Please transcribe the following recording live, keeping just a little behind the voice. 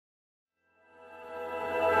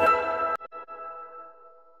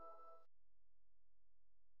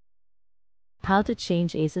How to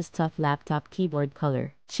change Asus TUF laptop keyboard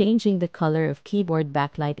color. Changing the color of keyboard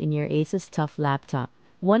backlight in your Asus TUF laptop.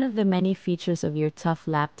 One of the many features of your TUF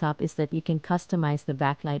laptop is that you can customize the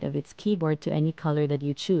backlight of its keyboard to any color that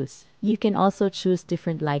you choose. You can also choose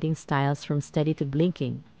different lighting styles from steady to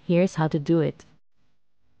blinking. Here's how to do it.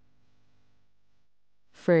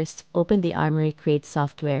 First, open the Armoury Crate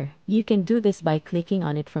software. You can do this by clicking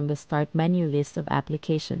on it from the Start menu list of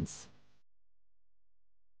applications.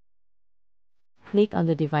 Click on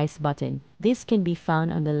the Device button. This can be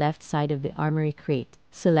found on the left side of the Armoury Crate.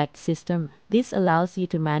 Select System. This allows you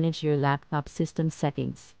to manage your laptop system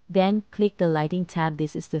settings. Then, click the Lighting tab.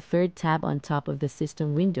 This is the third tab on top of the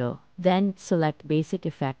System window. Then, select Basic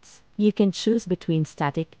Effects. You can choose between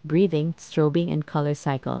static, breathing, strobing, and color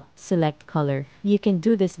cycle. Select Color. You can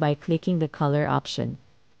do this by clicking the Color option.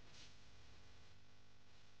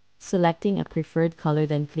 Selecting a preferred color,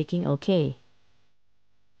 then clicking OK.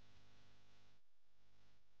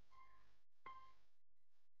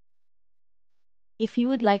 If you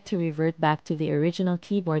would like to revert back to the original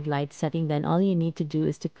keyboard light setting, then all you need to do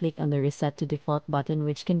is to click on the Reset to Default button,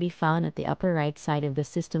 which can be found at the upper right side of the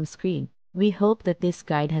system screen. We hope that this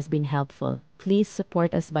guide has been helpful. Please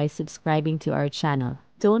support us by subscribing to our channel.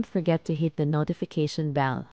 Don't forget to hit the notification bell.